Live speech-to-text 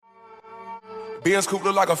Benz coupe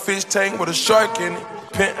look like a fish tank with a shark in it.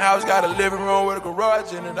 Penthouse got a living room with a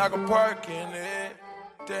garage in it. I can park in it.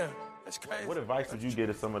 Damn, that's crazy. What advice would you give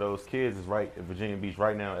to some of those kids that's right at Virginia Beach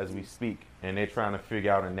right now as we speak, and they're trying to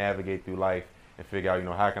figure out and navigate through life and figure out, you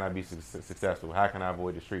know, how can I be successful? How can I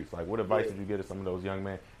avoid the streets? Like, what advice would you give to some of those young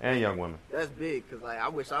men and young women? That's big, because, like, I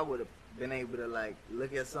wish I would have been able to, like,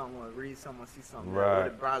 look at something or read something or see something that would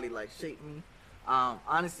have probably, like, shaped me.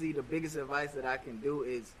 Honestly, the biggest advice that I can do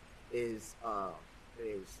is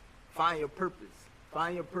find your purpose.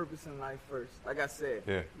 Find your purpose in life first. Like I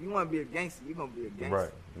said, you want to be a gangster, you're going to be a gangster. Right.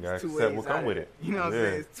 You got to accept what come with it. You know what I'm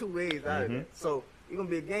saying? It's 2 ways out of it. So you're going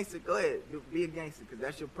to be a gangster, go ahead. Be a gangster, because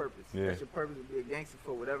that's your purpose. That's your purpose, to be a gangster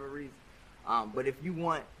for whatever reason. But if you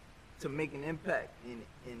want to make an impact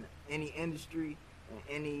in any industry,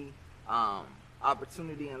 in any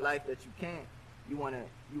opportunity in life that you can, you want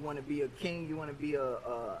to be a king, you want to be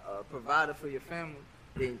a provider for your family,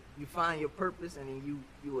 then you find your purpose, and then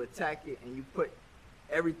you attack it, and you put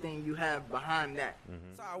everything you have behind that.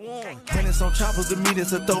 Tennis on choppers, the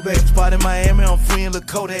meetings a throwback. Spot in Miami, I'm free in the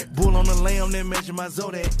Kodak. Bull on the lamb, then measure my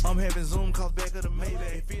Zodiac. I'm having Zoom calls back of the Maybach.